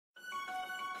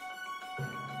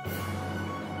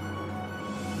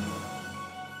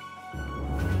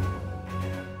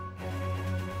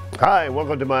Hi,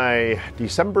 welcome to my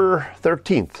December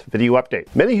 13th video update.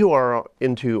 Many who are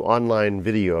into online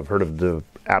video have heard of the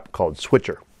app called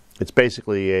Switcher. It's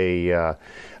basically a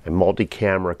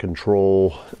multi-camera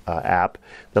control app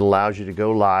that allows you to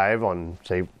go live on,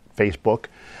 say, Facebook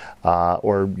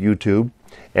or YouTube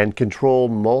and control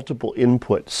multiple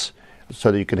inputs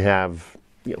so that you can have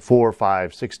 4,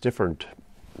 5, 6 different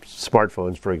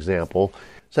smartphones, for example,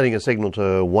 sending a signal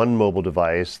to one mobile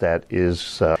device that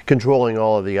is controlling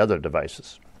all of the other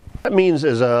devices. That means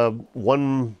as a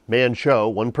one-man show,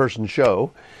 one-person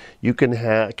show, you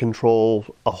can control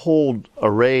a whole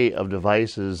array of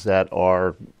devices that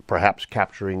are perhaps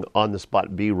capturing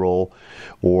on-the-spot B-roll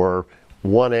or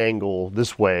one angle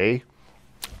this way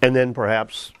and then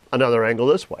perhaps another angle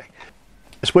this way.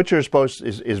 Switcher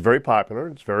is very popular.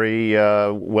 It's very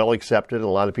well accepted, and a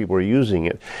lot of people are using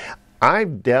it. I've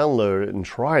downloaded it and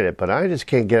tried it, but I just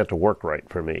can't get it to work right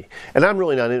for me. And I'm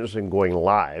really not interested in going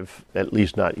live, at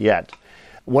least not yet.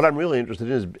 What I'm really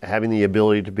interested in is having the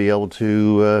ability to be able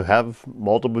to have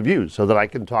multiple views so that I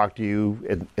can talk to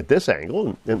you at this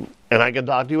angle and I can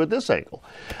talk to you at this angle.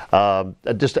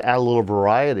 Just to add a little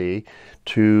variety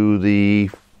to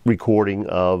the recording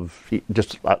of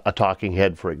just a talking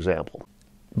head, for example.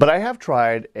 But I have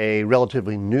tried a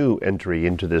relatively new entry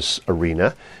into this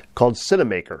arena called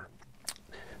Cinamaker.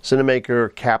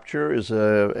 Cinamaker Capture is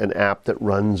an app that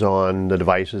runs on the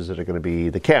devices that are going to be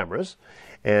the cameras,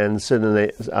 and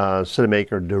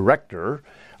Cinamaker Director,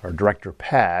 or Director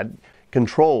Pad,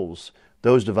 controls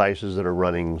those devices that are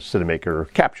running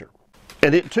Cinamaker Capture.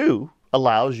 And it too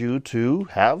allows you to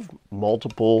have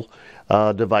multiple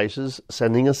devices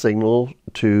sending a signal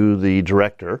to the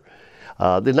director.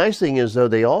 The nice thing is, though,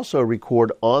 they also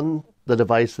record on the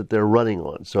device that they're running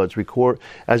on. So it's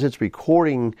as it's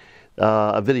recording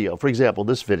a video. For example,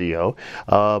 this video,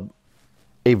 the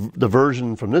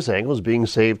version from this angle is being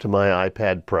saved to my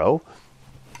iPad Pro,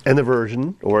 and the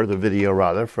version, or the video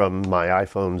rather, from my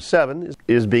iPhone 7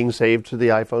 is being saved to the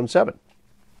iPhone 7.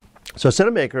 So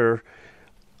Cinamaker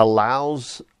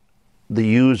allows the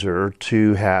user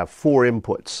to have 4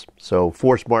 inputs. So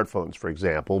 4 smartphones, for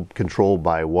example, controlled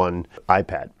by one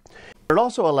iPad. It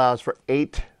also allows for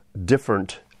 8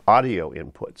 different audio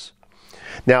inputs.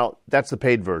 Now, that's the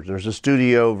paid version. There's a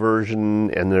studio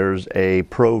version and there's a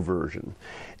pro version.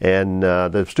 And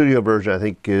the studio version, I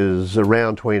think, is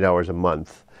around $20 a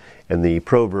month. And the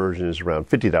pro version is around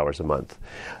 $50 a month.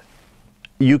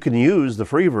 You can use the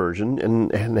free version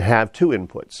and have 2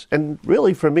 inputs. And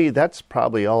really, for me, that's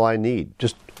probably all I need.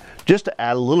 Just to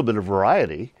add a little bit of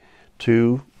variety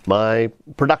to my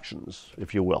productions,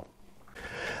 if you will.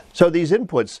 So these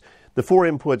inputs, the 4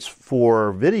 inputs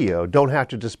for video, don't have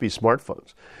to just be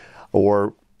smartphones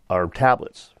or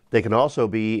tablets. They can also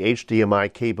be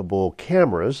HDMI-capable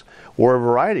cameras or a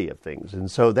variety of things.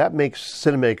 And so that makes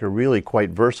Cinamaker really quite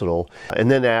versatile. And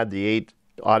then add the 8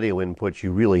 audio inputs,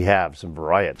 you really have some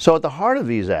variety. So at the heart of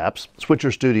these apps,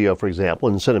 Switcher Studio, for example,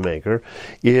 and Cinamaker,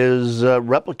 is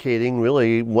replicating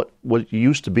really what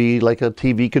used to be like a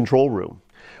TV control room,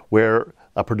 where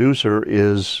a producer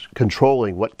is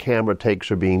controlling what camera takes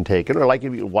are being taken, or like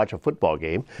if you watch a football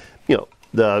game,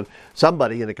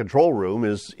 somebody in a control room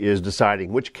is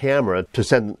deciding which camera to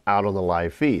send out on the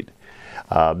live feed.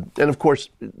 And of course,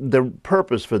 the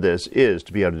purpose for this is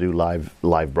to be able to do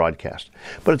live broadcast.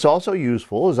 But it's also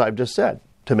useful, as I've just said,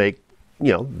 to make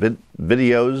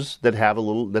videos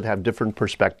that have different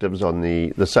perspectives on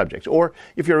the subjects. Or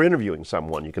if you're interviewing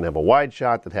someone, you can have a wide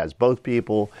shot that has both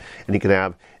people, and you can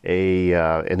have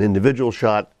an individual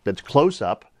shot that's close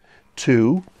up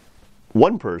to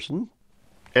one person,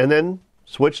 and then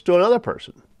switch to another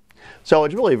person. So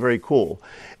it's really very cool.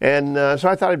 And so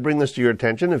I thought I'd bring this to your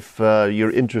attention if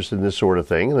you're interested in this sort of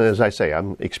thing. And as I say,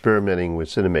 I'm experimenting with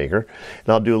Cinamaker, and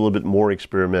I'll do a little bit more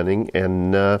experimenting,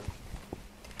 and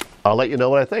I'll let you know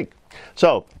what I think.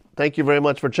 So thank you very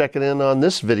much for checking in on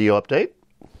this video update,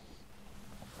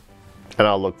 and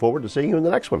I'll look forward to seeing you in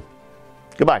the next one.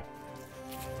 Goodbye.